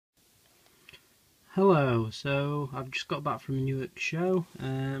Hello, so I've just got back from a Newark show.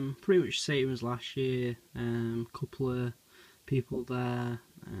 Pretty much same as last year. Couple of people there.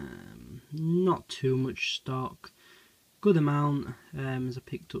 Not too much stock. Good amount. As I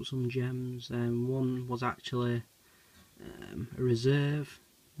picked up some gems. One was actually a reserve,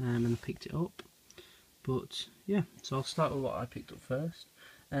 and I picked it up. But yeah, so I'll start with what I picked up first.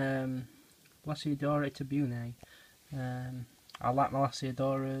 Lasiodora Tabune. I like my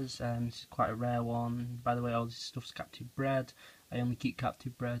Lasiodoras. This is quite a rare one. By the way, all this stuff's captive bred. I only keep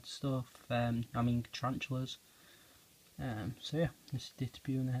captive bred stuff. I mean tarantulas. So yeah, this is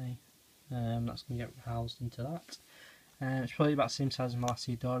Ditabune. That's going to get housed into that. It's probably about the same size as my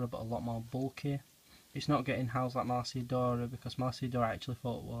Lasiodora, but a lot more bulky. It's not getting housed like my Lasiodora because my Lasiodora I actually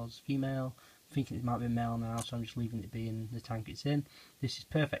thought was female. I'm thinking it might be male now, so I'm just leaving it be in the tank it's in. This is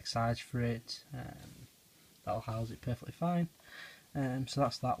perfect size for it. That'll house it perfectly fine. So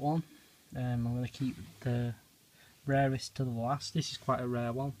that's that one. I'm going to keep the rarest to the last. This is quite a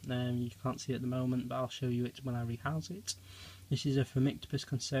rare one. You can't see it at the moment, but I'll show you it when I rehouse it. This is a Phormictopus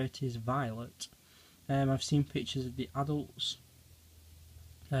concertis violet. I've seen pictures of the adults.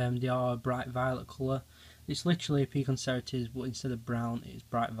 They are a bright violet colour. It's literally a P. concertis, but instead of brown, it's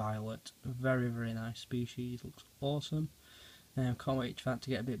bright violet. A very, very nice species. Looks awesome. Can't wait for that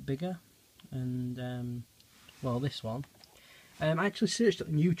to get a bit bigger. And well, this one. I actually searched on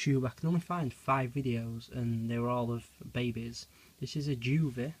YouTube. I can only find 5 videos, and they were all of babies. This is a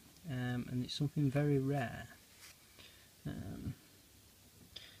juvie, and it's something very rare.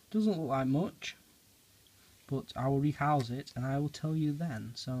 Doesn't look like much, but I will rehouse it, and I will tell you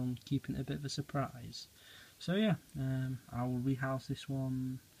then. So I'm keeping it a bit of a surprise. So yeah, I will rehouse this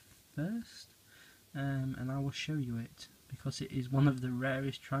one first, and I will show you it because it is one of the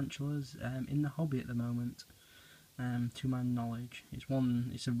rarest tarantulas in the hobby at the moment. To my knowledge,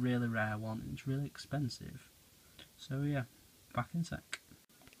 it's a really rare one and it's really expensive. So yeah, back in a sec.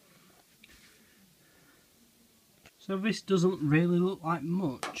 So this doesn't really look like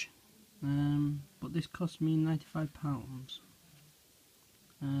much, but this cost me £95,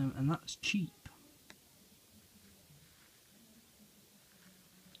 and that's cheap.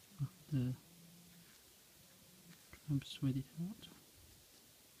 I'll have to try and persuade it out.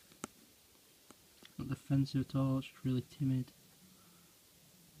 Not defensive at all, it's just really timid.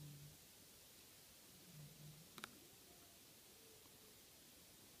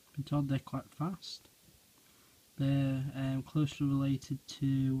 Been told they're quite fast. They're closely related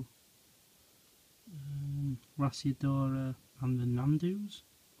to Lasiodora and the Nandus.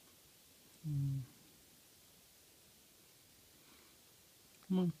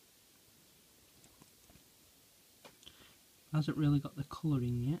 Come on. Hasn't really got the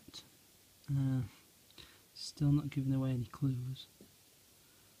colouring yet. Still not giving away any clues.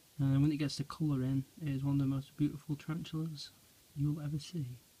 When it gets the colour in, it is one of the most beautiful tarantulas you'll ever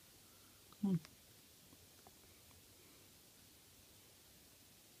see. Come on.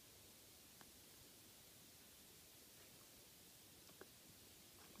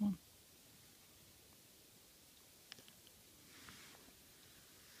 Come on.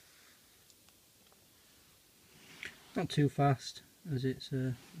 Not too fast, as it's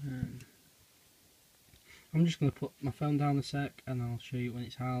I'm just going to put my phone down a sec and I'll show you when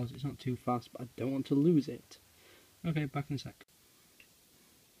it's housed. It's not too fast, but I don't want to lose it. Okay, back in a sec.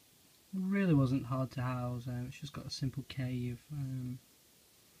 It really wasn't hard to house. It's just got a simple cave.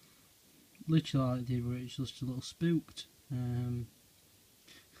 Literally all it did was it's just a little spooked.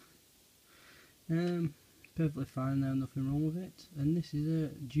 Perfectly fine now, nothing wrong with it. And this is a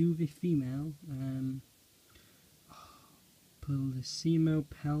juvie female.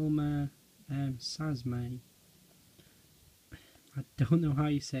 Polysemopelma Sasmei. I don't know how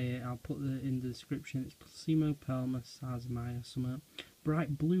you say it. I'll put it in the description. It's Polysemopelma Sasmei or something.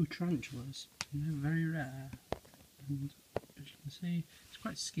 Bright blue tarantulas. They're very rare. And as you can see, it's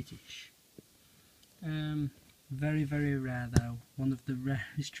quite skittish. Very, very rare though. One of the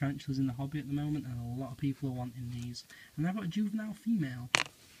rarest tarantulas in the hobby at the moment, and a lot of people are wanting these. And I've got a juvenile female.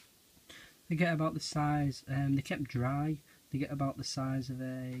 They get about the size. They kept dry. They get about the size of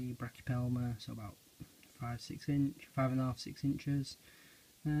a Brachypelma, so about 5.5, 6 inches.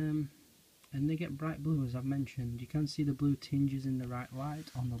 And they get bright blue, as I've mentioned. You can see the blue tinges in the right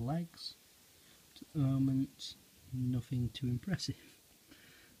light on the legs. At the moment, nothing too impressive.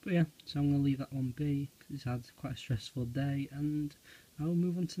 But yeah, so I'm going to leave that one be, because it's had quite a stressful day, and I'll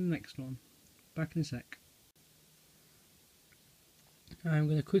move on to the next one. Back in a sec. I'm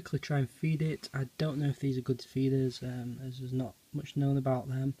going to quickly try and feed it. I don't know if these are good feeders, as there's not much known about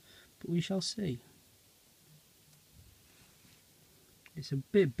them, but we shall see. It's a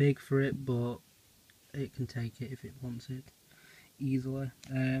bit big for it, but it can take it if it wants it easily.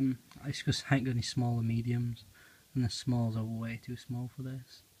 It's because I ain't got any smaller mediums, and the smalls are way too small for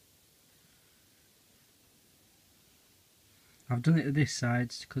this. I've done it to this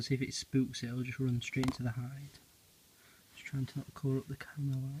side because if it spooks it, it'll just run straight into the hide. Just trying to not cover up the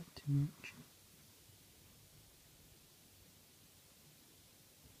camera light too much.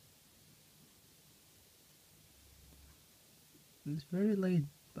 It's very laid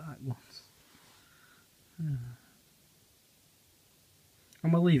back once. I'm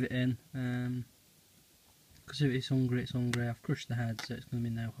going to leave it in, because if it's hungry, it's hungry. I've crushed the head, so it's going to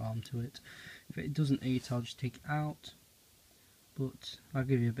be no harm to it. If it doesn't eat, I'll just take it out. But I'll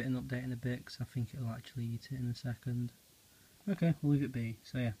give you a bit of an update in a bit, because I think it'll actually eat it in a second. Okay, we'll leave it be.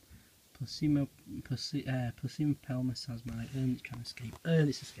 So yeah, Placima pelmis has my it's trying to escape.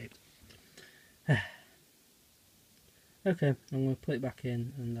 It's escaped. Okay, I'm going to put it back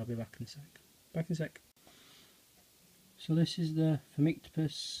in, and I'll be back in a sec. Back in a sec. So this is the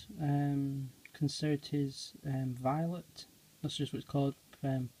Phormictopus concertis violet. That's just what it's called.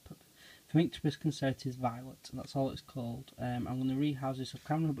 Phormictopus concertis violet. That's all it's called. I'm going to rehouse this off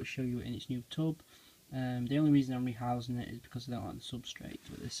camera, but show you it in its new tub. The only reason I'm rehousing it is because I don't like the substrate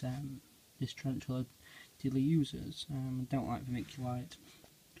that this tarantula dealer uses. I don't like vermiculite.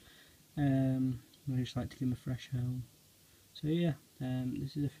 I just like to give them a fresh home. So yeah,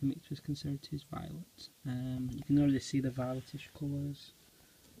 this is a Phormictopus concertis violet. You can already see the violetish colours.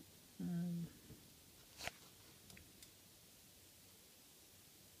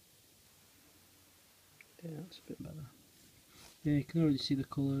 Yeah, that's a bit better. Yeah, you can already see the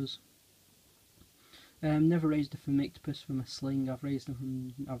colours. Never raised a Phormictopus from a sling. I've raised them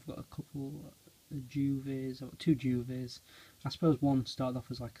from. I've got a couple of juvies. I've got 2 juvies. I suppose one started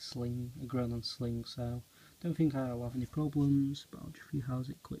off as like a sling, a grown on sling. So don't think I'll have any problems. But I'll just rehouse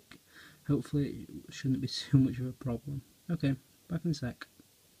it quick. Hopefully it shouldn't be too much of a problem. Okay, back in a sec.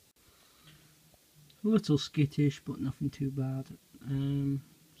 A little skittish, but nothing too bad.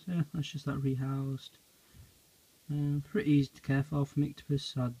 So yeah, that's just that rehoused. Pretty easy to care for Phormictopus,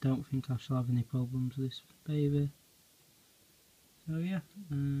 so I don't think I shall have any problems with this baby. So yeah,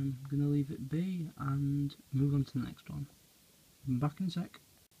 I'm going to leave it be and move on to the next one. I'm back in a sec.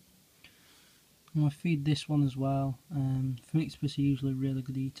 I'm going to feed this one as well. Phormictopus are usually really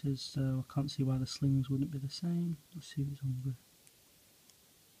good eaters, so I can't see why the slings wouldn't be the same. Let's see if it's hungry.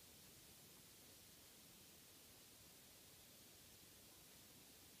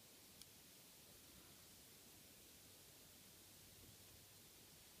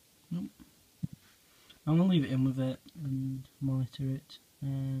 Nope. I'm going to leave it in with it and monitor it.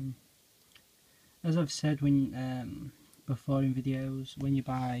 As I've said before in videos, when you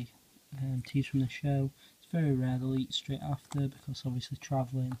buy teas from the show, it's very rare they'll eat straight after, because obviously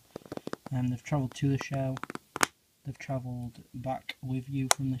travelling, they've travelled to the show, they've travelled back with you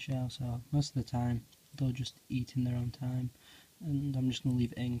from the show, so most of the time they'll just eat in their own time, and I'm just going to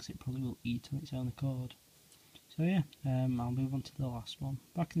leave it in because it probably will eat on its own accord. So yeah, I'll move on to the last one.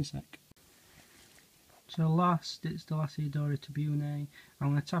 Back in a sec. So last, it's the Lasiodora tubuni. I'm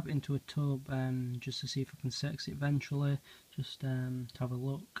going to tap it into a tub just to see if I can sex it eventually, just to have a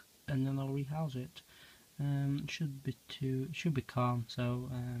look, and then I'll rehouse it. It should be calm, so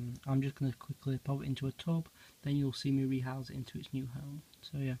I'm just going to quickly pop it into a tub, then you'll see me rehouse it into its new home.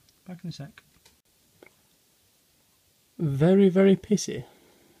 So yeah, back in a sec. Very, very pissy.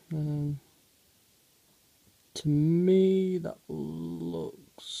 To me, that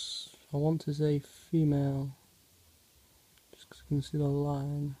looks, I want to say female, just because I can see the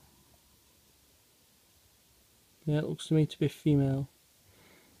line. Yeah, it looks to me to be female.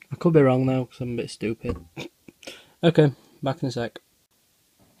 I could be wrong now because I'm a bit stupid. Okay, back in a sec.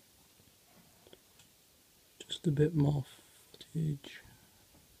 Just a bit more footage.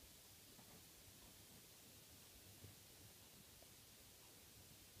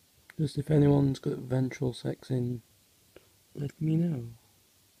 Just if anyone's good at ventral sexing, let me know.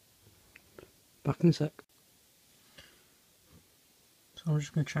 Back in a sec. So I'm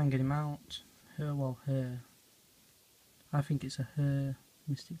just going to try and get him out. Her. I think it's a her.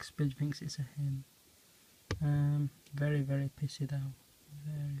 Mystic Spidge thinks it's a him. Very, very pissy though.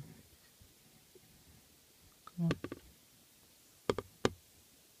 Very. Come on.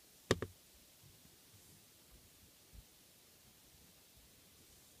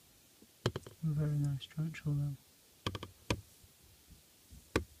 A very nice tarantula though.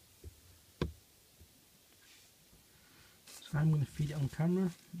 So I'm going to feed it on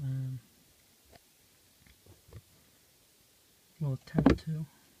camera. We'll attempt to.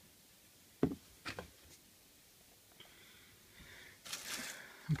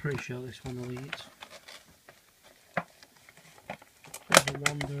 I'm pretty sure this one will eat.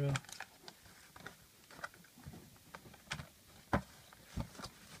 Wanderer.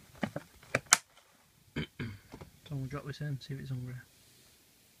 So we'll drop this in, see if it's hungry.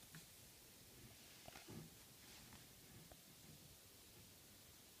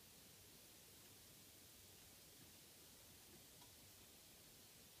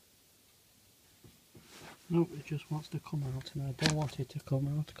 Nope, it just wants to come out, and I don't want it to come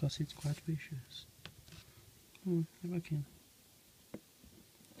out because it's quite vicious. Get back in.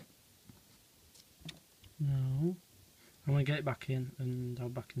 No. I'm going to get it back in, and I'll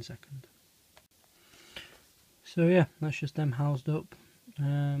be back in a second. So yeah, that's just them housed up.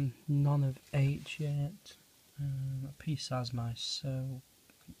 None have ate yet. A piece has my so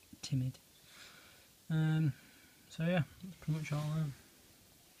timid. So yeah, that's pretty much all of them.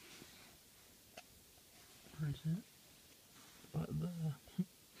 Where is it? Right there.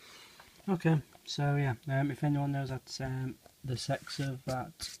 Okay, so yeah, if anyone knows that the sex of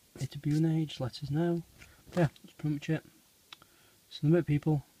that Itabuenage, let us know. Yeah, that's pretty much it. So in a bit,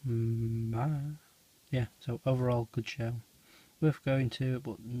 people. Bye. Yeah, so overall good show. Worth going to,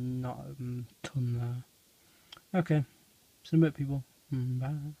 but not a ton there. Okay, so in a bit, people.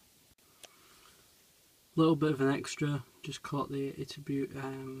 Bye. Little bit of an extra. Just caught the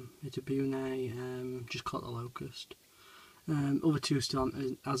Itabuene. Just caught the locust. Other two still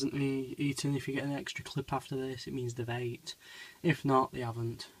hasn't eaten. If you get an extra clip after this, it means they've ate. If not, they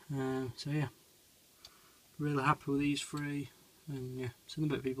haven't. So yeah, really happy with these three. And yeah, see you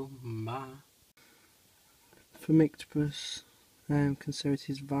in a bit, people. Bye. Phormictopus,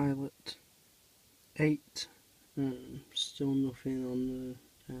 Concertis Violet, 8. Still nothing on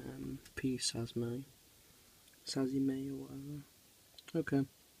the P. Sazime or whatever. Okay.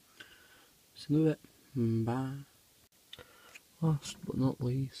 See you in a bit. Bye. Last but not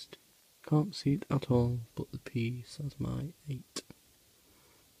least, can't see it at all, but the P. Sazime 8.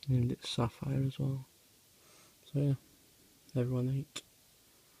 Named it Sapphire as well. So yeah, everyone 8.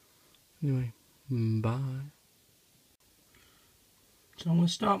 Anyway, bye. So I'm going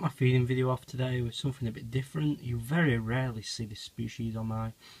to start my feeding video off today with something a bit different. You very rarely see this species on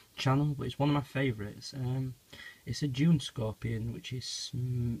my channel, but it's one of my favourites. It's a Dune scorpion, which is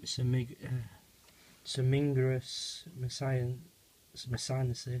Semingerus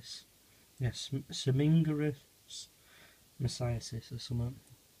messiaensis. Yes, Semingerus messiaensis or something.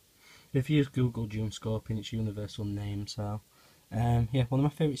 If you just Google Dune scorpion, it's a universal name. So, yeah, one of my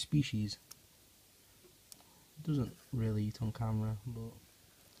favourite species. Doesn't really eat on camera, but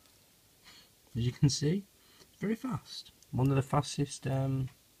as you can see, it's very fast. One of the fastest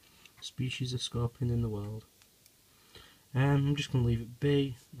species of scorpion in the world. I'm just going to leave it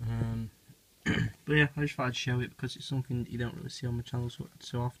be. But yeah, I just thought I'd show it because it's something that you don't really see on my channel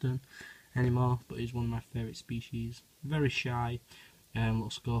so often anymore. But it's one of my favourite species. Very shy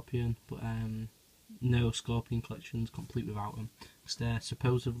little scorpion, but no scorpion collections complete without them. Because they're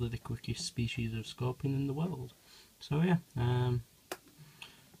supposedly the quickest species of scorpion in the world. So yeah,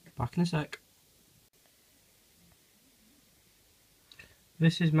 back in a sec.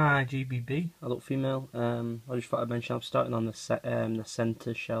 This is my GBB, adult female. I just thought I'd mention I'm starting on the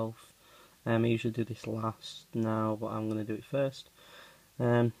centre shelf. I usually do this last now, but I'm going to do it first.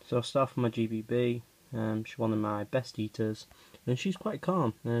 So I'll start with my GBB. She's one of my best eaters, and she's quite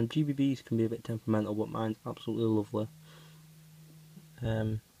calm. GBBs can be a bit temperamental, but mine's absolutely lovely.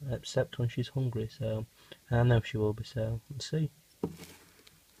 Except when she's hungry, so I know she will be, so let's see.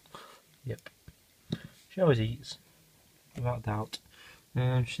 Yep. She always eats, without doubt.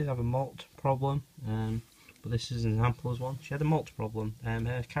 She did have a molt problem, but this is an example as one. She had a molt problem.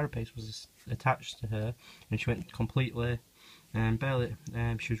 Her carapace was attached to her, and she went completely, barely.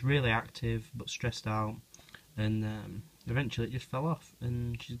 She was really active but stressed out, and eventually it just fell off.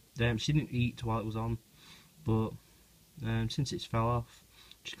 And she didn't eat while it was on, but since it's fell off,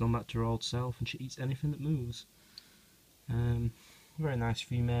 she's gone back to her old self, and she eats anything that moves. Very nice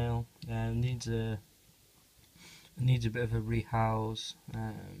female. Needs a bit of a rehouse,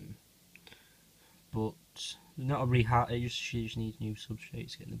 but not a rehouse. She just needs new substrate.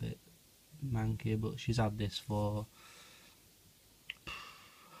 It's getting a bit manky, but she's had this for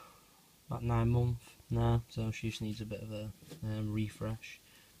about 9 months now, so she just needs a bit of a refresh,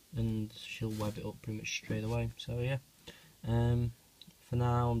 and she'll web it up pretty much straight away. So yeah, for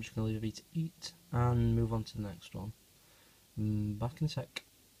now I'm just going to leave her to eat and move on to the next one. Back in a sec.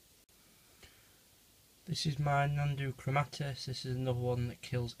 This is my Nandu chromatis. This is another one that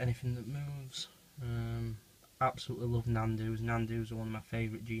kills anything that moves. Absolutely love Nandus. Nandus are one of my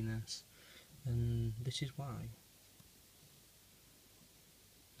favourite genus, and this is why.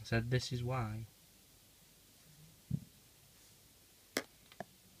 I said this is why.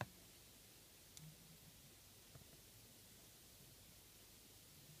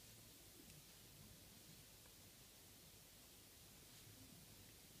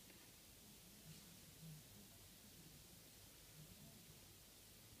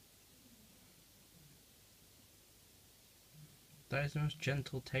 That is the most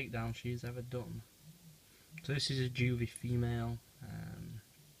gentle takedown she's ever done. So this is a juvie female,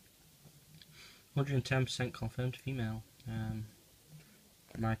 110% confirmed female.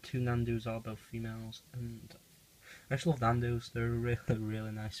 My two Nandus are both females, and I just love Nandus. They're a really,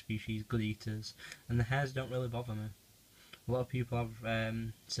 really nice species, good eaters, and the hairs don't really bother me. A lot of people have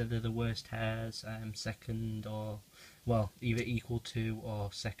said they're the worst hairs, second or, well, either equal to or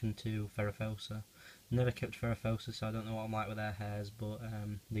second to Ferrophosa. Never kept Ferrophosa, so I don't know what I'm like with their hairs, but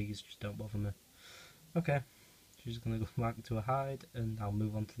these just don't bother me. Okay, she's going to go back to a hide, and I'll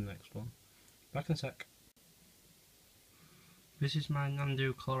move on to the next one. Back in a sec. This is my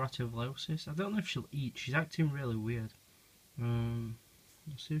Nandu Colorado Velocis. I don't know if she'll eat. She's acting really weird.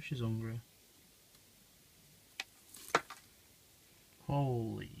 Let's see if she's hungry.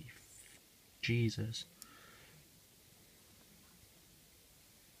 Holy Jesus.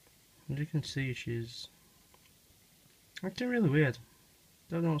 As you can see, she's acting really weird.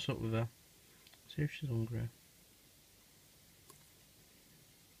 Don't know what's up with her. See if she's hungry.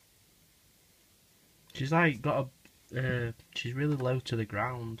 She's like got a she's really low to the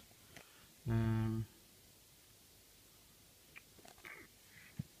ground.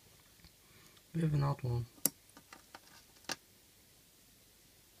 Bit of an odd one.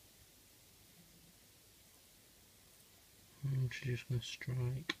 And she's just gonna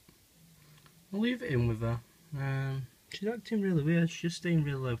strike. I'll leave it in with her. She's acting really weird. She's just staying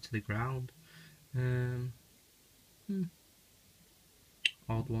really low to the ground.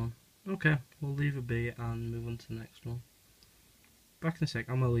 Odd one. Okay, we'll leave her be and move on to the next one. Back in a sec.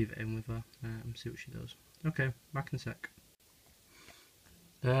 I'm gonna leave it in with her and see what she does. Okay, back in a sec.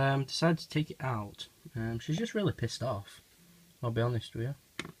 Decided to take it out. She's just really pissed off. I'll be honest with you.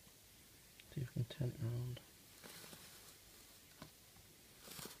 See if I can turn it around.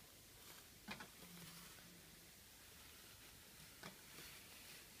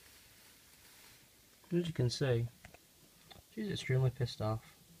 As you can see, she's extremely pissed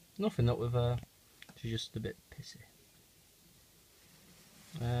off. Nothing up with her, she's just a bit pissy.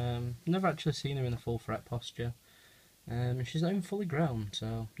 Never actually seen her in a full threat posture. She's not even fully grown,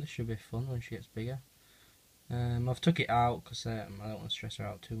 so this should be fun when she gets bigger. I've took it out because I don't want to stress her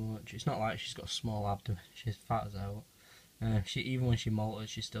out too much. It's not like she's got a small abdomen, she's fat as hell. Even when she molted,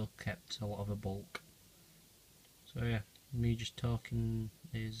 she still kept a lot of her bulk. So yeah, me just talking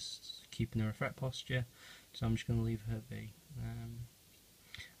is keeping her a threat posture, so I'm just going to leave her be.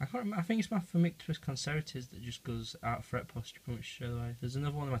 I can't remember, I think it's my Phormicteris conceritis that just goes out of threat posture pretty much straight away. There's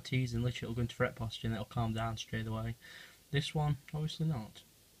another one of my T's and literally it'll go into threat posture and it'll calm down straight away. This one, obviously not.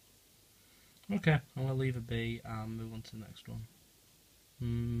 Okay, I'm going to leave her be and move on to the next one.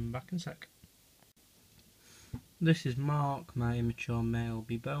 Back in a sec. This is Mark, my immature male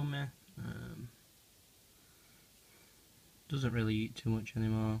Bibomi. Doesn't really eat too much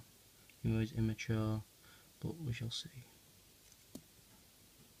anymore, even though he's immature, but we shall see.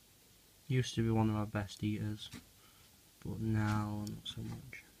 Used to be one of my best eaters, but now not so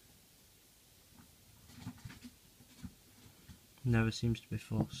much. Never seems to be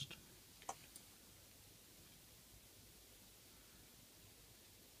fussed.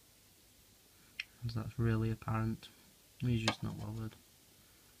 As that's really apparent. He's just not bothered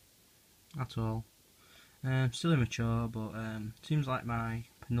at all. Still immature, but seems like my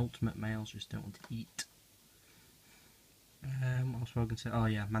penultimate males just don't want to eat. What else was I going to say? Oh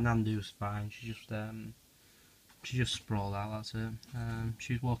yeah, my Nandu's fine. She just sprawled out. That's it.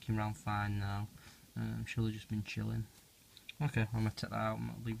 She's walking around fine now. She'll have just been chilling. Okay, I'm gonna take that out. I'm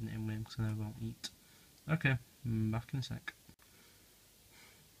not leaving it in with him because I know he won't eat. Okay, back in a sec.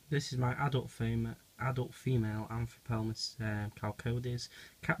 This is my adult female Amphipelmis chalcodes,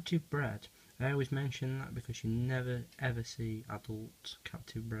 captive bred. I always mention that because you never ever see adult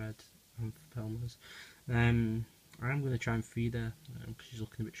captive bred Amphipelmis. I'm going to try and feed her because she's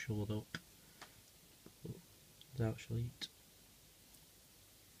looking a bit shored up. But I doubt she'll eat.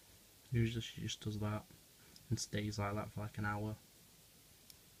 Usually she just does that and stays like that for like an hour.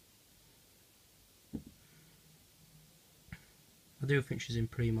 I do think she's in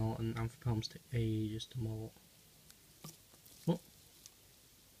pre-molt and Amphipelmis take ages to molt.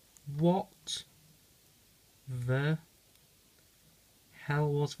 What the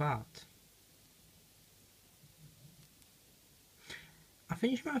hell was that? I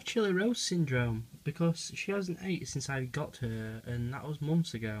think she might have chili rose syndrome because she hasn't ate since I got her, and that was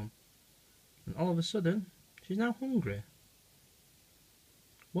months ago. And all of a sudden, she's now hungry.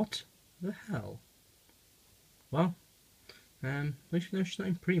 What the hell? Well, at least we know she's not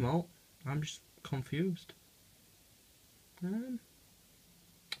in pre-molt. I'm just confused.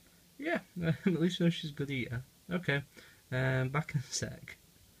 Yeah, at least we know she's a good eater. Okay, Back in a sec.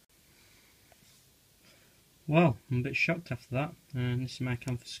 Well, I'm a bit shocked after that. This is my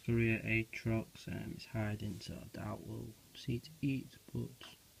Camphiscurria Atrox. It's hiding, so I doubt we'll see it eat, but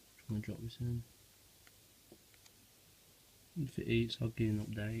I'm going to drop this in. If it eats, I'll give you an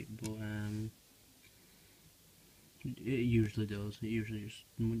update, but it usually does. It usually just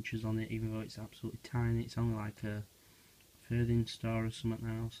munches on it, even though it's absolutely tiny. It's only like a third star or something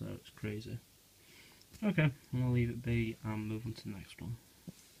now, so it's crazy. Okay, I'm going to leave it be and move on to the next one.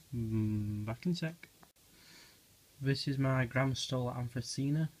 Back in a sec. This is my Grammostola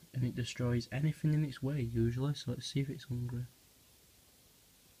Amphiscena, and it destroys anything in its way usually, so let's see if it's hungry.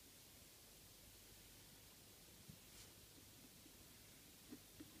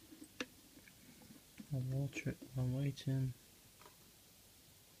 I'll water it while I'm waiting.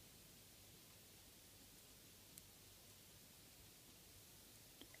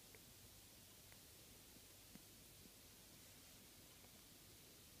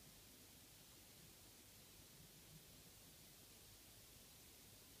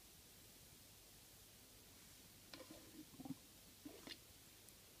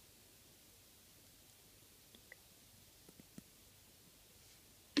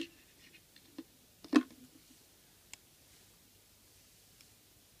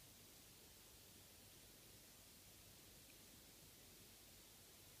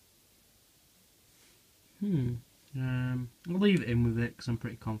 I'll leave it in with it because I'm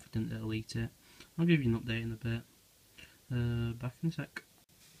pretty confident it'll eat it. I'll give you an update in a bit. Back in a sec.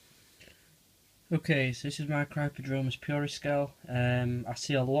 Okay, so this is my Crypodromus puriscal. I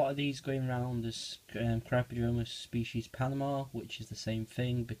see a lot of these going around as Crypodromus species Panama, which is the same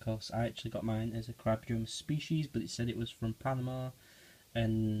thing because I actually got mine as a Crypodromus species, but it said it was from Panama,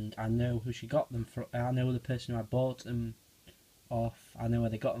 and I know who she got them from. I know the person who I bought them off. I know where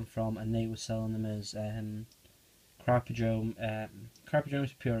they got them from, and they were selling them as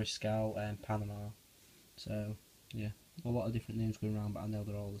Crypodromus puriscal Panama. So yeah, a lot of different names going around, but I know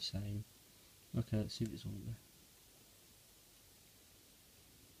they're all the same. Okay, let's see if it's hungry.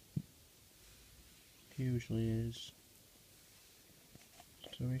 Usually is.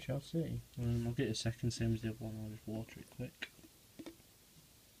 So we shall see. I'll get a second, same as the other one. I'll just water it quick.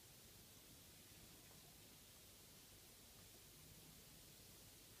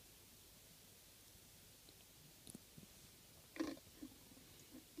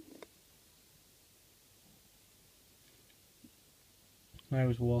 I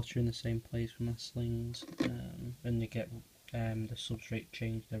always water in the same place for my slings, and they get the substrate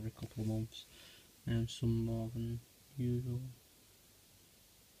changed every couple of months, some more than usual.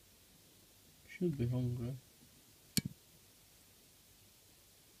 Should be hungry.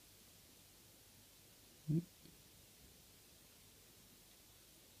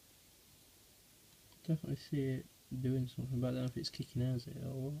 Definitely see it doing something, but I don't know if it's kicking out it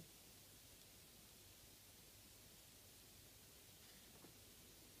or what.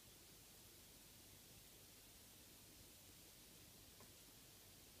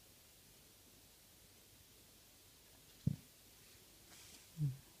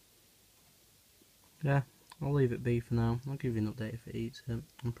 Yeah, I'll leave it be for now. I'll give you an update if it eats it.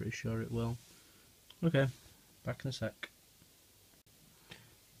 I'm pretty sure it will. Okay, back in a sec.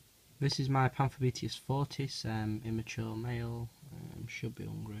 This is my Panthobeteus fortis, immature male. Should be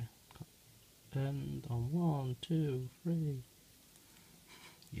hungry. And on 1, 2, 3.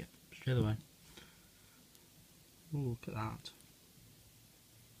 Yep, straight away. Ooh, look at that.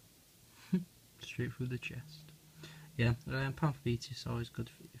 Straight through the chest. Yeah, Panthobeteus are always good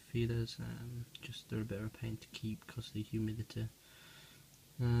feeders. Just they're a bit of a pain to keep because of the humidity.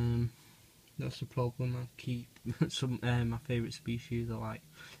 That's the problem. I keep some my favourite species are like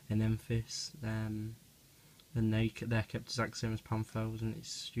Anemphis, and they're kept exact same as Panthos, and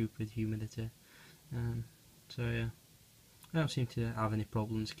it's stupid humidity. So yeah, I don't seem to have any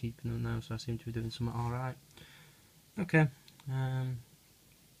problems keeping them now, so I seem to be doing something alright. Okay,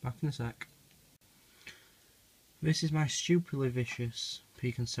 back in a sec. This is my stupidly vicious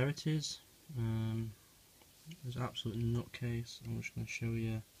Pecan Cerates. There's absolutely nutcase. I'm just going to show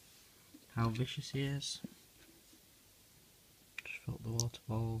you how vicious he is. Just fill up the water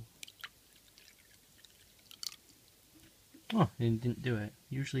bowl. Oh, he didn't do it.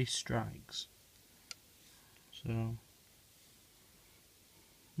 Usually he strikes. So,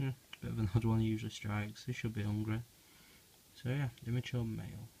 yeah, bit of an odd one. He usually strikes. He should be hungry. So yeah, immature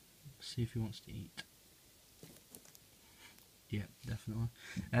male. Let's see if he wants to eat. Yeah, definitely.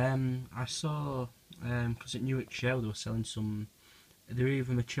 I saw, because at Newark Show they were selling some, there are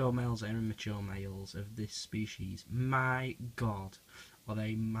either mature males and immature males of this species. My god, are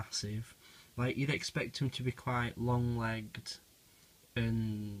they massive. Like, you'd expect them to be quite long-legged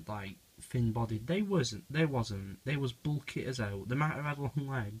and like thin-bodied. They wasn't. They was bulky as hell. They might have had long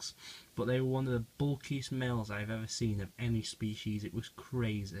legs, but they were one of the bulkiest males I've ever seen of any species. It was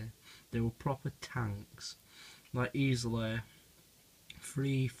crazy. They were proper tanks, like easily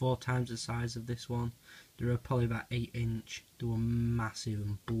 3-4 times the size of this one. They were probably about 8 inch. They were massive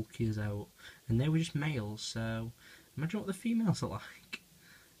and bulky as hell, and they were just males. So imagine what the females are like.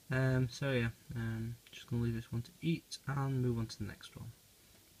 So yeah, just gonna leave this one to eat and move on to the next one.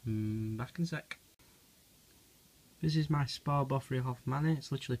 Back in a sec. This is my Sparbothy Hoffmanni.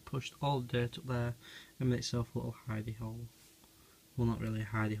 It's literally pushed all the dirt up there and made itself a little hidey hole. Well, not really a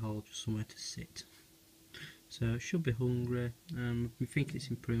hidey hole, just somewhere to sit. So it should be hungry. I've been thinking it's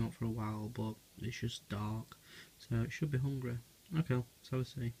in pre-molt for a while, but it's just dark, so it should be hungry. Okay, let's have a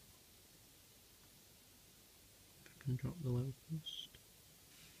see. If I can drop the locust.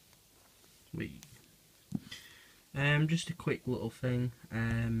 Sweet. Just a quick little thing.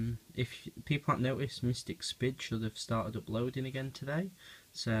 If people haven't noticed, Mystic Spid should have started uploading again today.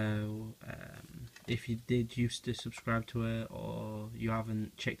 So if you did used to subscribe to her, or you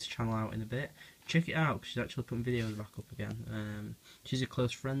haven't checked the channel out in a bit, check it out, because she's actually putting videos back up again. She's a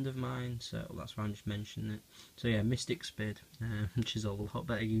close friend of mine, so that's why I'm just mentioning it. So yeah, Mystic Spid. She's a lot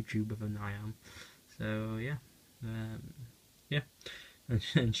better YouTuber than I am. So yeah, yeah,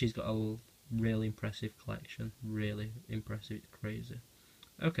 and she's got a really impressive collection. Really impressive. It's crazy.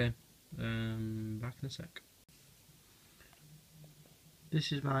 Okay, back in a sec.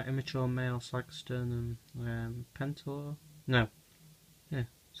 This is my immature male Cyclosternum pentalore. No, yeah,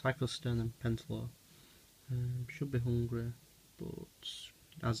 Cyclosternum pentalore. Should be hungry,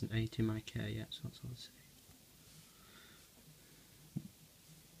 but hasn't eaten my care yet, so that's all I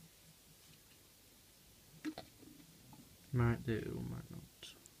say. Might do, might not.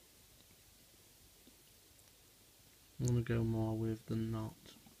 I'm gonna go more with than not.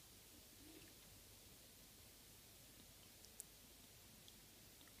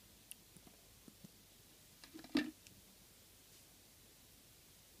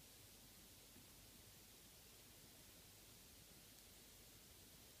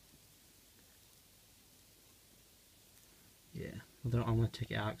 Yeah, I'm gonna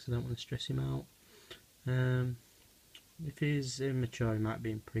take it out because I don't want to stress him out. If he's immature, he might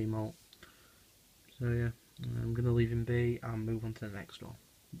be in pre-molt. So yeah, I'm gonna leave him be and move on to the next one.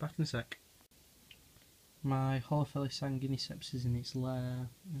 Back in a sec. My Holophilus sanguiniceps is in its lair.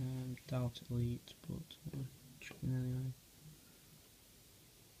 Doubt it'll eat, but check in anyway.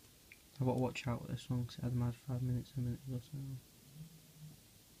 I've got to watch out with this one because it had mad 5 minutes a minute ago. So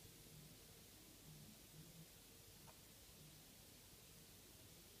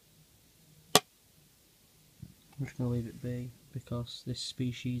I'm just going to leave it be, because this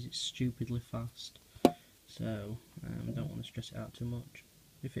species is stupidly fast, so I don't want to stress it out too much.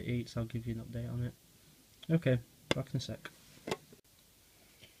 If it eats, I'll give you an update on it. Okay, back in a sec.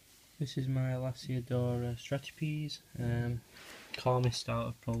 This is my Lasiodora Stratipes, calmest out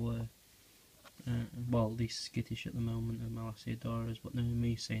of probably, well, least skittish at the moment of my Lasiodoras, but now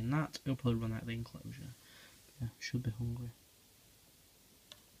me saying that, it'll probably run out of the enclosure. Yeah, should be hungry.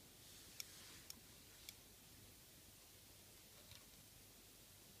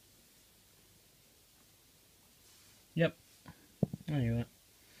 Yep. Anyway,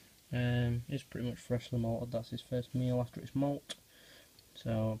 it's pretty much freshly malted. That's his first meal after its molt,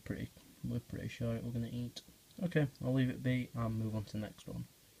 so we're pretty sure we're gonna eat. Okay, I'll leave it be and move on to the next one.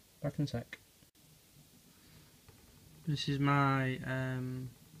 Back in a sec. This is my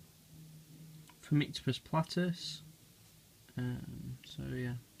Phomictopus platus. So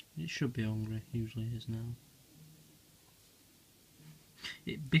yeah, it should be hungry. Usually is now.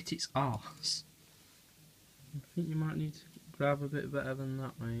 It bit its arse. I think you might need to grab a bit better than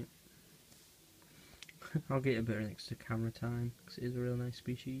that, mate. I'll get a bit of extra camera time because it is a real nice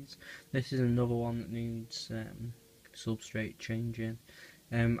species. This is another one that needs substrate changing.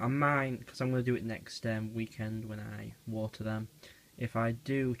 I might, because I'm going to do it next weekend when I water them. If I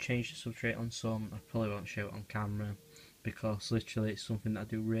do change the substrate on some, I probably won't show it on camera, because literally it's something that I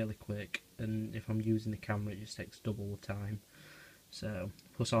do really quick, and if I'm using the camera it just takes double the time. So,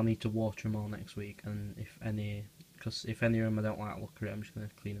 plus I'll need to water them all next week, and if any of them I don't like the look at it, I'm just going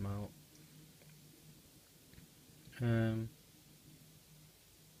to clean them out.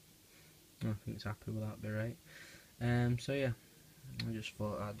 I think it's happy with that, be right. So yeah, I just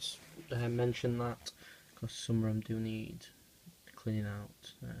thought I'd mention that, because some of them do need cleaning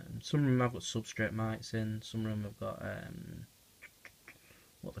out. Some of them have got substrate mites in, some of them have got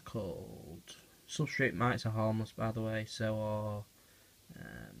what they're called. Substrate mites are harmless, by the way, so are I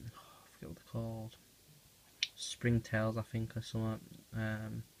forget what they're called? Springtails, I think, or something.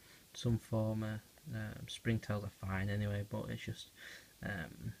 Some form of springtails are fine anyway, but it's just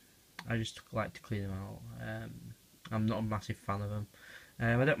I just like to clean them out. I'm not a massive fan of them.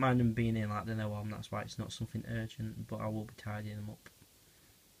 I don't mind them being in like the no one, that's why it's not something urgent, but I will be tidying them up.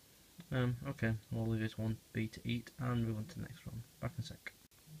 Okay, we'll leave this one be to eat and move on to the next one. Back in a sec.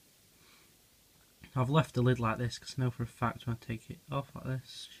 I've left the lid like this because I know for a fact when I take it off like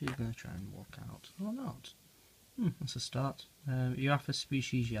this, she's going to try and walk out. Or not. That's a start. Euopha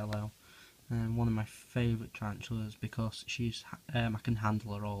species yellow. One of my favourite tarantulas because she's I can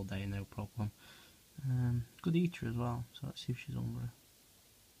handle her all day, no problem. Good eater as well, so let's see if she's hungry.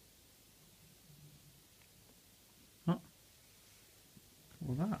 Oh,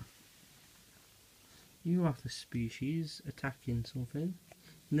 what was that? Euopha species attacking something.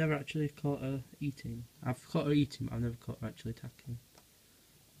 Never actually caught her eating. I've caught her eating, but I've never caught her actually attacking.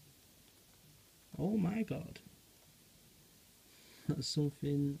 Oh my god. That's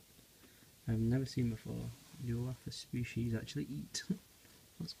something I've never seen before. Euopha species actually eat.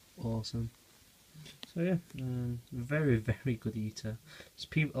 That's awesome. So yeah, very, very good eater.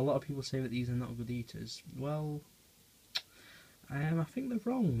 A lot of people say that these are not good eaters. Well, I think they're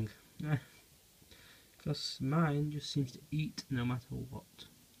wrong. Because mine just seems to eat no matter what.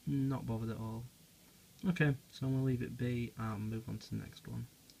 Not bothered at all. Okay, so I'm going to leave it be and move on to the next one.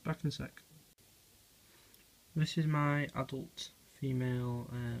 Back in a sec. This is my adult female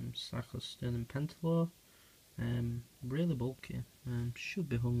Cyclosternum pentalore. Really bulky. Should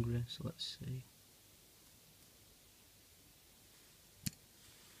be hungry, so let's see.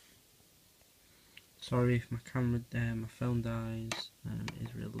 Sorry if my camera, my phone dies. It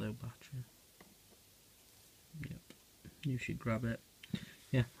is really low battery. Yep, you should grab it.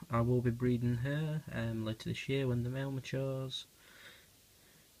 Yeah, I will be breeding her later this year when the male matures.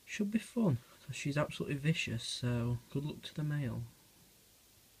 Should be fun. She's absolutely vicious, so good luck to the male.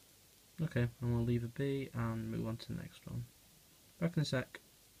 Okay, I'm going to leave her be and move on to the next one. Back in a sec.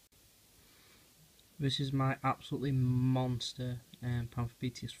 This is my absolutely monster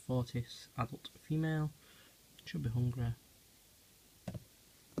Pamphobetius fortis adult female. Should be hungry.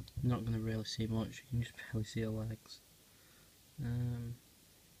 Not going to really see much, you can just barely see her legs.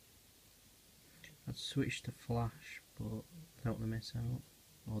 I'd switch to flash, but I don't want to miss out.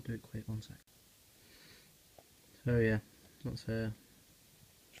 I'll do it quick, 1 sec. So yeah, that's her.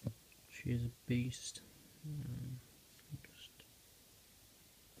 She's a beast.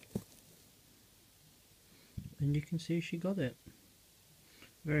 And you can see she got it.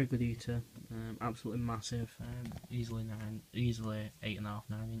 Very good eater, absolutely massive, easily 8.5,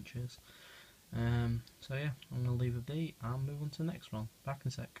 9 inches. So yeah, I'm going to leave her be and move on to the next one. Back in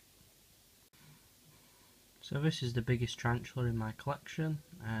a sec. So this is the biggest tarantula in my collection,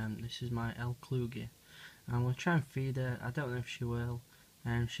 this is my L. Kluge. I'm going to try and feed her. I don't know if she will.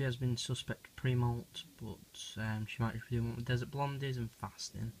 She has been suspect pre-molt, but she might just be doing one with desert blondies and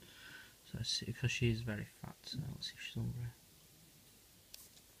fasting. So let's see, because she is very fat, so let's see if she's hungry.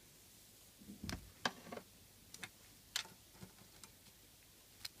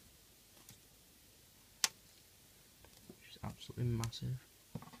 She's absolutely massive.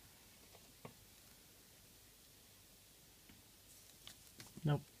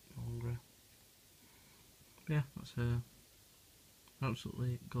 Nope, not hungry. But yeah, that's her.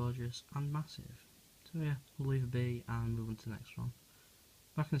 Absolutely gorgeous and massive. So yeah, we'll leave her be and move on to the next one.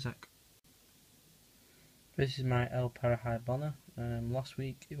 Back in a sec. This is my L. Parahyabona. Last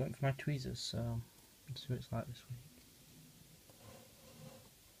week it went for my tweezers, so let's see what it's like this week.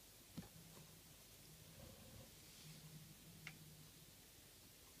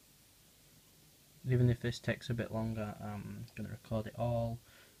 Even if this takes a bit longer, I'm going to record it all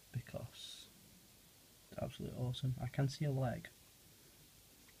because it's absolutely awesome. I can see a leg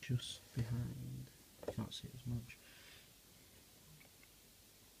just behind. You can't see it as much.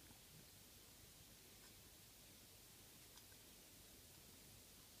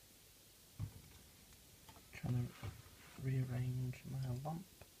 Trying to rearrange my lamp.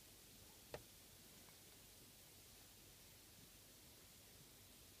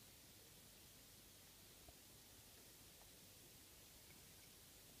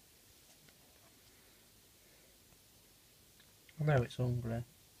 I know it's hungry.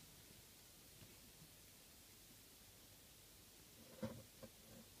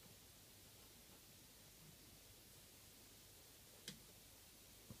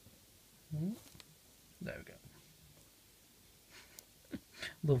 There we go.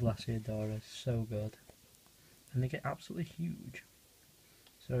 Love Lasiodora, so good. And they get absolutely huge.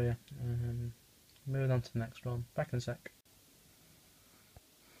 So yeah, moving on to the next one. Back in a sec.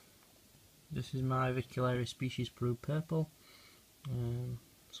 This is my Avicularia species Peru purple.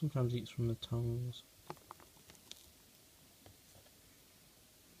 Sometimes eats from the tongues.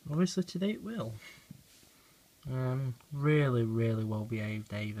 Obviously today it will. Really well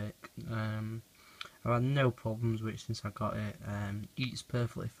behaved Avic. I've had no problems with it since I got it. Eats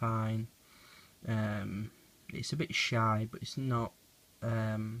perfectly fine. It's a bit shy, but it's not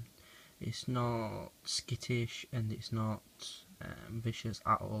skittish, and it's not vicious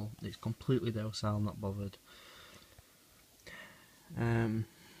at all. It's completely docile, not bothered.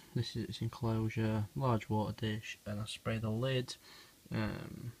 This is its enclosure, large water dish, and I spray the lid.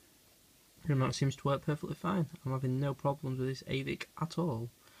 And that seems to work perfectly fine. I'm having no problems with this Avic at all.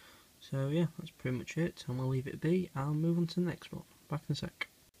 So yeah, that's pretty much it. I'm going to leave it be and move on to the next one. Back in a sec.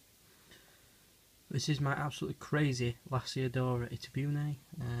 This is my absolutely crazy Lasiodora Itabune,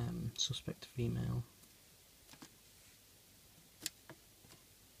 suspect female.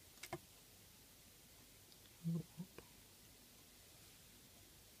 I'm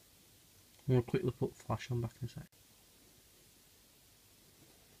going to quickly put flash on back in a sec.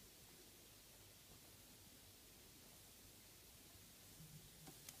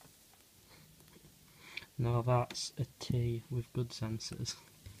 Now that's a T with good sensors.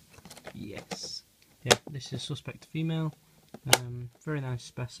 Yes. Yeah, this is suspect female. Very nice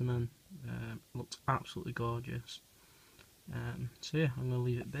specimen. Looks absolutely gorgeous. So yeah, I'm going to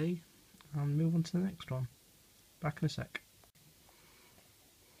leave it be and move on to the next one. Back in a sec.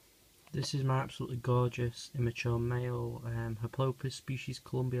 This is my absolutely gorgeous immature male Haplopus species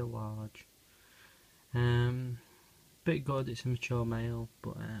Columbia large. Bit good, it's a mature male,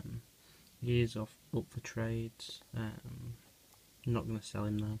 but he is up for trades. I'm not going to sell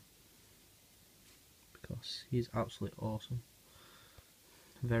him though, because he's absolutely awesome.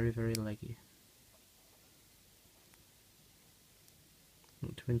 Very leggy.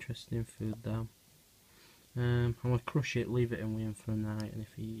 Not too interested in food though. I'm going to crush it, leave it and wait for a night, and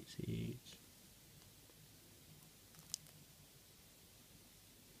if he eats, he eats.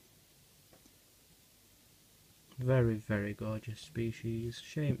 Very gorgeous species.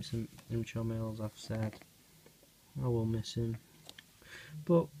 Shame it's an immature male, as I've said. I will miss him.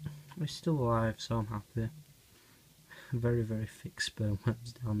 But he's still alive, so I'm happy. Very thick sperm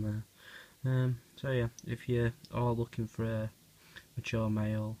webs down there. So yeah, if you are looking for a mature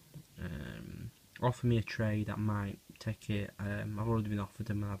male, offer me a trade, I might take it. I've already been offered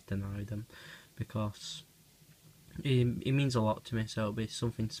them and I've denied them, because it means a lot to me, so it'll be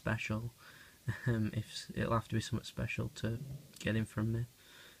something special. If it'll have to be something special to get him from me.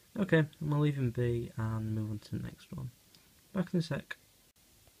 Okay, I'm going to leave him be and move on to the next one. Back in a sec.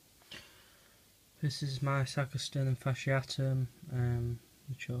 This is my Sarcosternum fasciatum,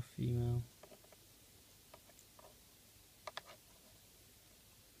 mature female.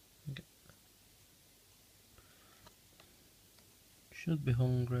 Okay. Should be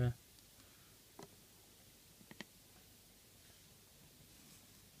hungry.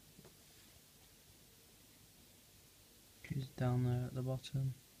 She's down there at the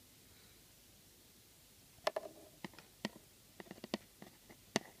bottom.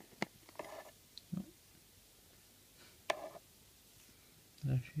 Oh.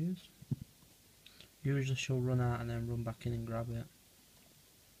 There she is. Usually she'll run out and then run back in and grab it.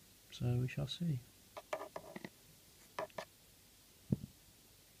 So we shall see.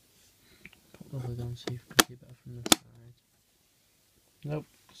 Put the lid on, see if we can see better from the side. Nope,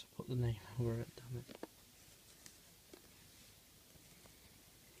 so put the name over it, damn it.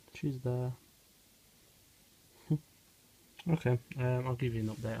 She's there. Okay, I'll give you an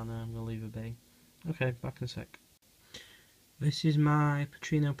update on her. I'm going to leave her be. Okay, back in a sec. This is my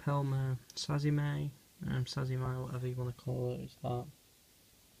Petrinopelma Sazime, Sazime, whatever you want to call it. It's that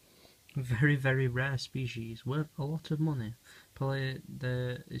very rare species, worth a lot of money.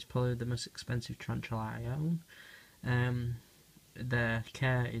 It's probably the most expensive tarantula I own. Their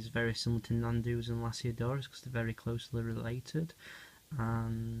care is very similar to Nandus and Lasiodoras because they're very closely related.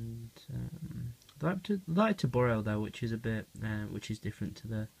 And they like to burrow though, which is a bit, which is different to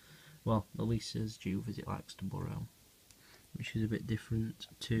the, well, at least as Juves it likes to burrow, which is a bit different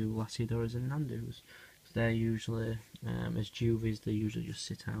to Lasiodoras and Nandus. So they're usually, as Juves, they usually just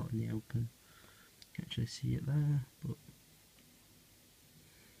sit out in the open. You can actually see it there, but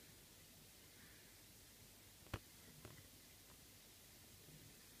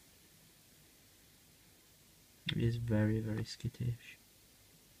it is very skittish.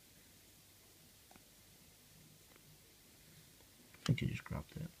 I think he just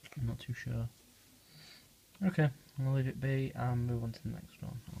grabbed it, I'm not too sure. Okay, I'm going to leave it be and move on to the next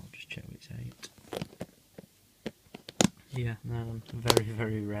one. I'll just check what it's ate. Yeah, very,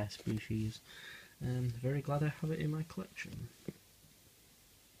 very rare species. Very glad I have it in my collection.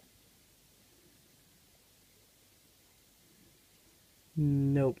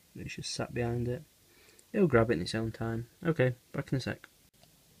 Nope, it's just sat behind it. It'll grab it in its own time. Okay, back in a sec.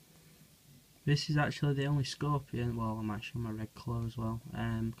 This is actually the only scorpion, well I'm actually on my red claw as well,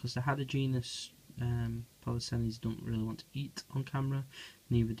 because the Hadrogenus Polysenes don't really want to eat on camera,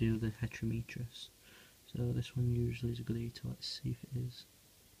 neither do the Heterometrus. So this one usually is a good eater. Let's see if it is.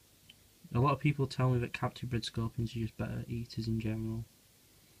 A lot of people tell me that captive bred scorpions are just better eaters in general.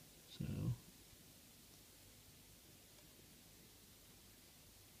 So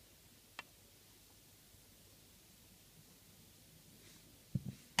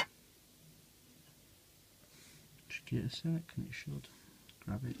just give it a sec and it should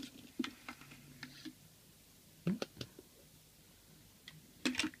grab it.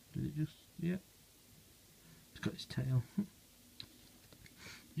 Did it just, yeah. It's got its tail.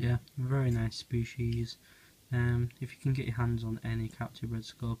 Yeah, very nice species. If you can get your hands on any captive bred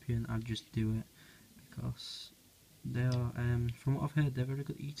scorpion, I'd just do it, because they are, from what I've heard, they're very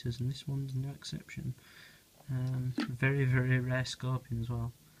good eaters, and this one's no exception. Very, very rare scorpion as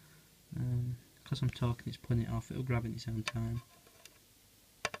well. Because I'm talking, it's putting it off. It'll grab it in its own time.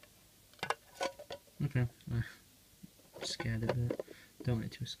 Okay, scared it there. Don't want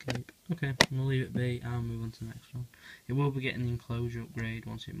it to escape. Okay, we'll leave it be and move on to the next one. It will be getting the enclosure upgrade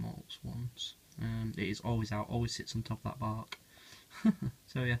once it molts once. It is always out, always sits on top of that bark.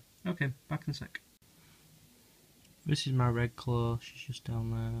 So yeah, okay, back in a sec. This is my red claw, she's just down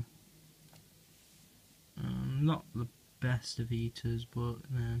there. Not the best of eaters, but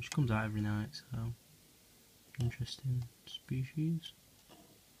she comes out every night, so interesting species.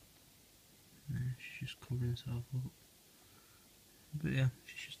 She's just covering herself up. But yeah,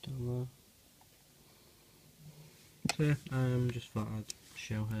 she's just down there. So yeah, just thought I'd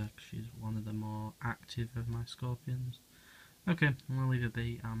show her because she's one of the more active of my scorpions. Okay, I'm going to leave it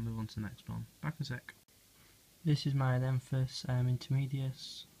be and move on to the next one. Back in a sec. This is my Anenphus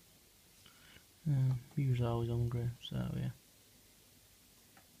intermedius. Usually always hungry, so yeah.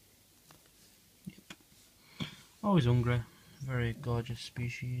 Yep. Always hungry. Very gorgeous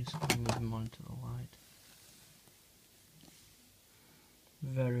species. I'm moving more into the light.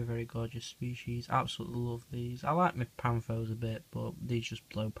 Very, very gorgeous species. Absolutely love these. I like my Panthos a bit, but these just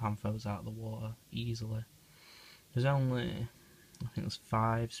blow Panthos out of the water easily. There's only, I think there's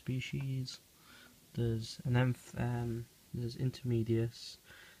 5 species. There's there's Intermedius,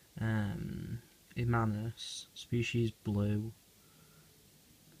 Imanus, species blue,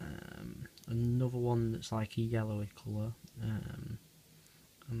 another one that's like a yellowy colour, and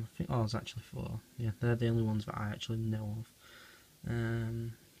I think, oh, there's actually 4. Yeah, they're the only ones that I actually know of.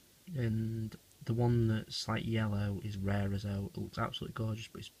 And the one that's like yellow is rare as hell. It looks absolutely gorgeous,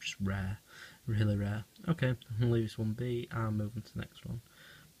 but it's just rare, really rare. Okay, I'm gonna leave this one be and move on to the next one.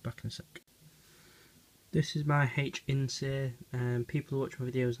 Back in a sec. This is my H. Insea. People who watch my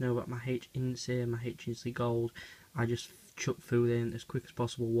videos know about my H. Insea and my H. Insea Gold. I just chuck food in as quick as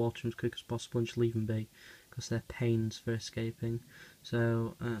possible, water them as quick as possible, and just leave them be, because they're pains for escaping.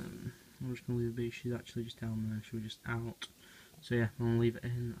 So I'm just going to leave her be. She's actually just down there, she was just out. So yeah, I'm going to leave it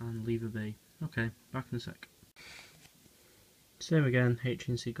in and leave her be. Okay, back in a sec. Same again, H.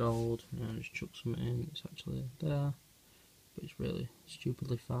 Insea Gold. Just chuck some in, it's actually there. But it's really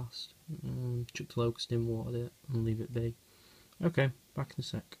stupidly fast. Chuck the locust in, watered it, and leave it be. Okay, back in a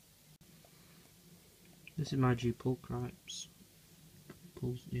sec. This is my G Pulchripes.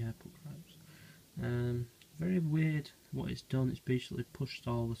 Pulchripes. Very weird what it's done. It's basically pushed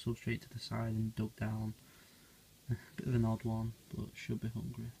all the substrate to the side and dug down. Bit of an odd one, but should be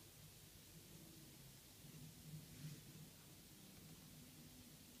hungry.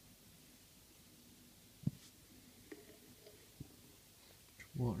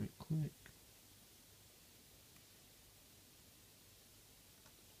 Water it quick.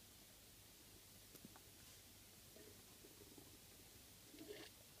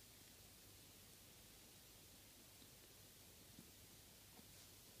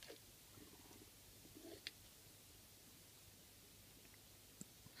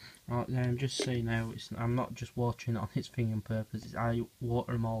 Just so you know, I'm not just watering it on its thing on purpose. I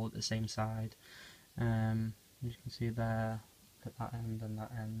water them all at the same side. As you can see there, at that end and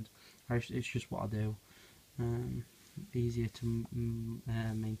that end. It's just what I do. Easier to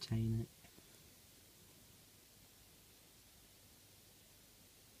maintain it.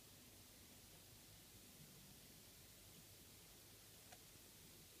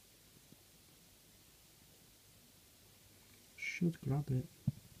 Should grab it.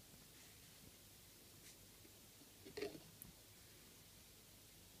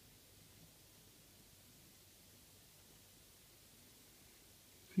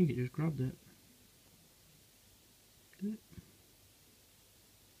 think it just grabbed it. Did it?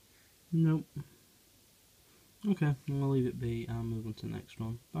 Nope. Okay, I'll leave it be and move on to the next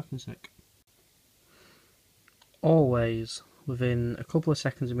one. Back in a sec. Always, within a couple of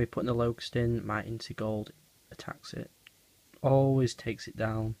seconds of me putting the locust in, my Incy Gold attacks it. Always takes it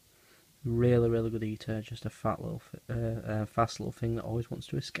down. Really, really good eater. Just a fast little thing that always wants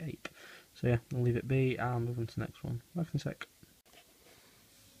to escape. So yeah, I'll leave it be and move on to the next one. Back in a sec.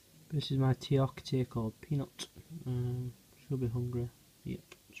 This is my Teoktia called Peanut. She'll be hungry.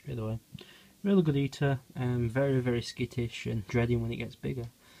 Yep, straight away. Really good eater. Very, very skittish and dreading when it gets bigger.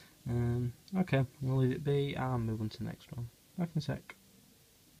 Okay, we'll leave it be and move on to the next one. Back in a sec.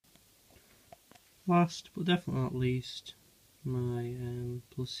 Last, but definitely not least, my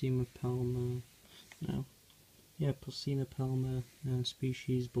Placina palma. No. Yeah, Placina palma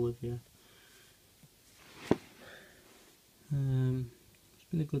species Bolivia. It's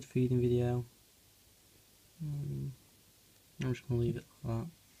been a good feeding video. I'm just going to leave it like that.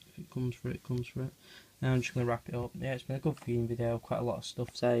 If it comes for it, it comes for it. Now I'm just going to wrap it up. Yeah, it's been a good feeding video. Quite a lot of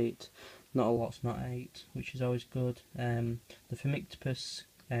stuff's ate. Not a lot's not ate, which is always good. The Phimictopus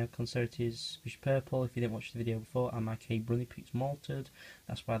Concertes fish purple. If you didn't watch the video before, and my Cape Brunnipeats malted.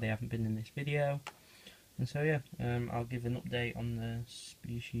 That's why they haven't been in this video. And so yeah, I'll give an update on the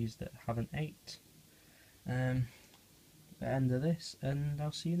species that haven't ate. The end of this, and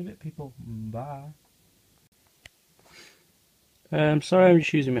I'll see you in a bit, people. Bye. Sorry, I'm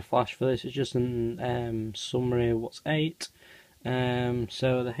just using my flash for this. It's just a summary of what's ate.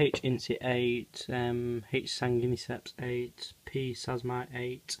 So the H. Incy 8, H. sanguiniceps 8, P. sasmite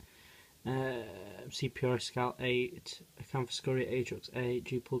 8, C. puriscal 8, Acanthoscurria atrox 8,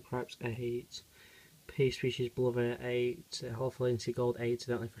 G. pulchrips 8, P. species Bolivia 8, Holophila Incy Gold 8,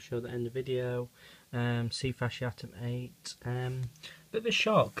 I don't know if I showed that in the video, C. fasciatum 8, bit of a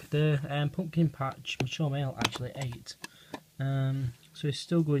shock, the pumpkin patch mature male actually 8, so he's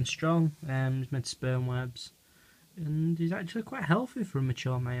still going strong, he's made sperm webs, and he's actually quite healthy for a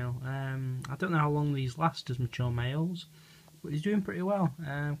mature male. I don't know how long these last as mature males, but he's doing pretty well.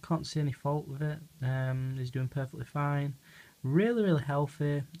 Can't see any fault with it. He's doing perfectly fine. Really, really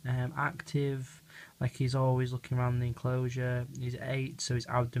healthy, active, like he's always looking around the enclosure. He's 8, so his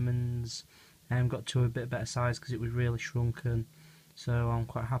abdomen's got to a bit better size because it was really shrunken. So I'm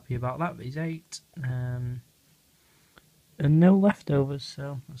quite happy about that, but he's 8. And no leftovers,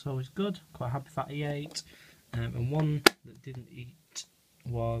 so that's always good. Quite happy that he ate. And one that didn't eat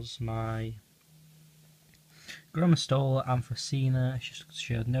was my Grammostola Amphocina. It just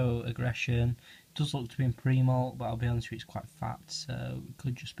showed no aggression. It does look to be in pre-molt, but I'll be honest with you, it's quite fat, so it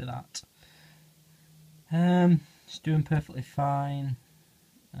could just be that. It's doing perfectly fine.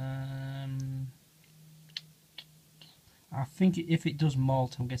 I think if it does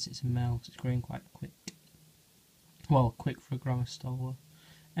molt, I'm guessing it's a male, because it's growing quite quick. Well, quick for a Grammostola.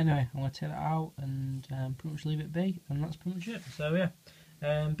 Anyway, I'm going to take that out and pretty much leave it be, and that's pretty much it. So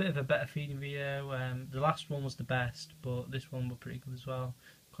yeah, bit of a better feeding video. The last one was the best, but this one was pretty good as well.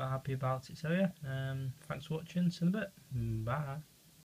 Quite happy about it. So yeah, thanks for watching. See you in a bit. Bye.